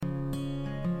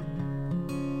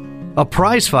A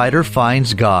Prizefighter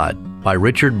Finds God by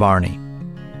Richard Barney.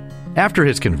 After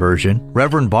his conversion,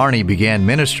 Reverend Barney began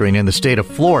ministering in the state of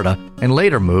Florida and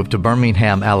later moved to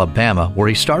Birmingham, Alabama, where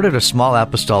he started a small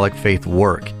apostolic faith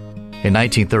work. In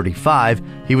 1935,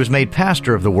 he was made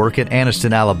pastor of the work at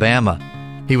Anniston, Alabama.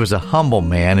 He was a humble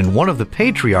man and one of the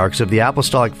patriarchs of the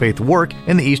apostolic faith work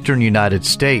in the eastern United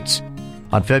States.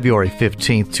 On February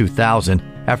 15, 2000,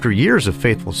 after years of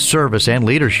faithful service and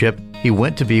leadership, he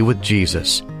went to be with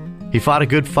Jesus. He fought a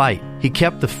good fight, he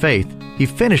kept the faith, he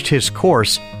finished his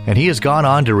course, and he has gone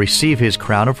on to receive his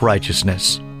crown of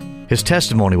righteousness. His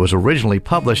testimony was originally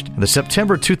published in the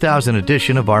September 2000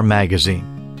 edition of our magazine.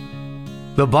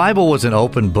 The Bible was an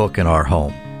open book in our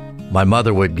home. My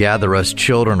mother would gather us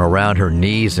children around her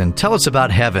knees and tell us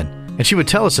about heaven, and she would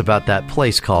tell us about that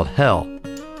place called hell.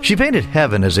 She painted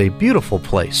heaven as a beautiful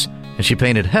place, and she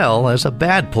painted hell as a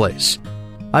bad place.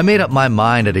 I made up my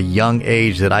mind at a young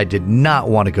age that I did not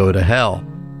want to go to hell.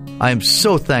 I am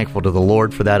so thankful to the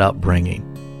Lord for that upbringing.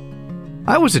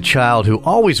 I was a child who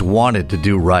always wanted to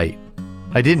do right.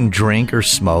 I didn't drink or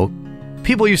smoke.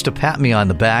 People used to pat me on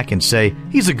the back and say,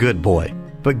 "He's a good boy."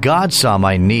 But God saw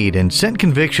my need and sent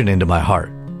conviction into my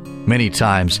heart. Many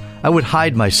times, I would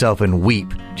hide myself and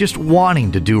weep, just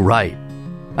wanting to do right.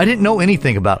 I didn't know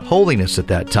anything about holiness at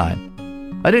that time.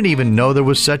 I didn't even know there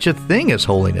was such a thing as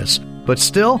holiness, but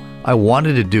still, I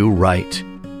wanted to do right.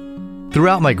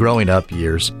 Throughout my growing up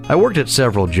years, I worked at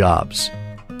several jobs.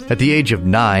 At the age of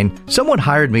 9, someone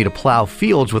hired me to plow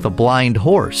fields with a blind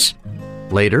horse.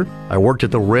 Later, I worked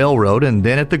at the railroad and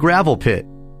then at the gravel pit.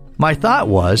 My thought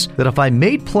was that if I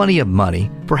made plenty of money,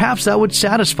 perhaps that would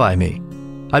satisfy me.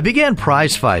 I began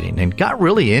prize fighting and got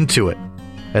really into it.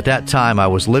 At that time, I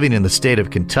was living in the state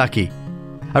of Kentucky.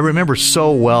 I remember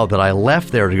so well that I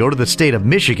left there to go to the state of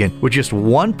Michigan with just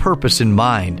one purpose in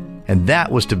mind, and that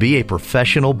was to be a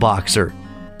professional boxer.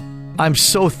 I'm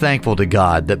so thankful to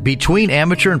God that between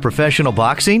amateur and professional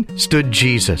boxing stood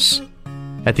Jesus.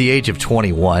 At the age of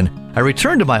 21, I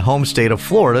returned to my home state of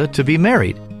Florida to be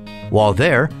married. While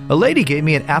there, a lady gave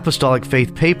me an apostolic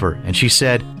faith paper, and she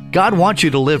said, "God wants you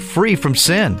to live free from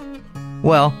sin."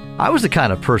 Well, I was the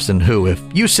kind of person who, if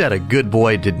you said a good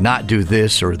boy did not do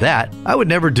this or that, I would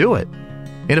never do it.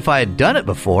 And if I had done it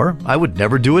before, I would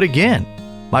never do it again.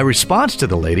 My response to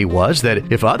the lady was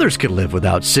that if others could live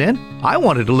without sin, I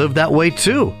wanted to live that way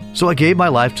too, so I gave my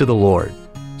life to the Lord.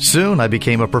 Soon I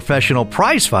became a professional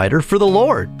prize fighter for the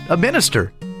Lord, a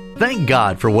minister. Thank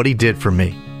God for what He did for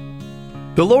me.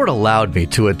 The Lord allowed me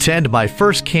to attend my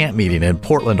first camp meeting in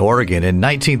Portland, Oregon in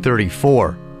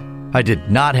 1934. I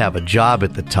did not have a job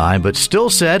at the time, but still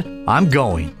said, "I'm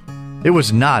going." It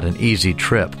was not an easy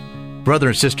trip. Brother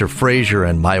and Sister Frazier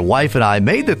and my wife and I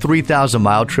made the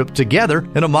 3,000-mile trip together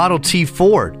in a Model T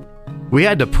Ford. We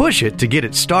had to push it to get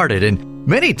it started, and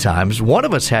many times one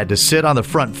of us had to sit on the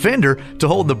front fender to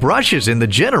hold the brushes in the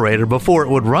generator before it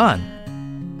would run.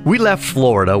 We left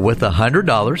Florida with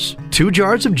 $100, 2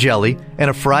 jars of jelly, and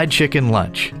a fried chicken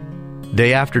lunch.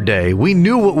 Day after day, we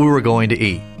knew what we were going to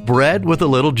eat. Bread with a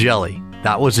little jelly.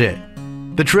 That was it.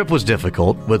 The trip was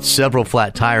difficult, with several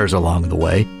flat tires along the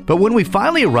way, but when we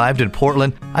finally arrived in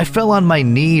Portland, I fell on my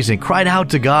knees and cried out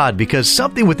to God because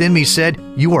something within me said,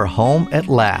 "You are home at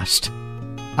last."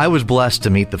 I was blessed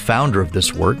to meet the founder of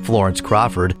this work, Florence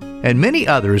Crawford, and many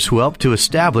others who helped to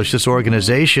establish this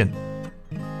organization.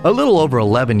 A little over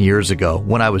 11 years ago,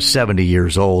 when I was 70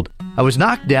 years old, I was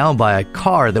knocked down by a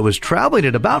car that was traveling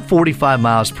at about 45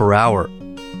 miles per hour.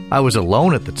 I was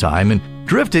alone at the time and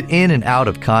drifted in and out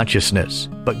of consciousness,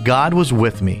 but God was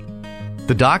with me.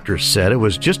 The doctors said it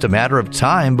was just a matter of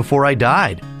time before I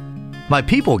died. My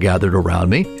people gathered around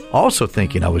me, also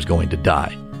thinking I was going to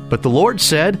die, but the Lord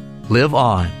said, "Live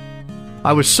on."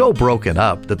 I was so broken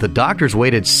up that the doctors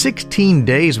waited 16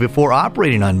 days before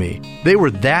operating on me. They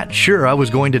were that sure I was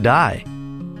going to die.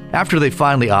 After they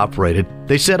finally operated,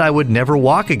 they said I would never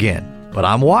walk again, but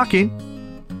I'm walking.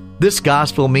 This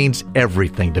gospel means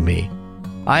everything to me.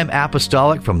 I am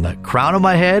apostolic from the crown of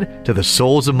my head to the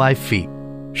soles of my feet.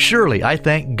 Surely I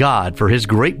thank God for His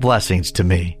great blessings to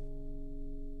me.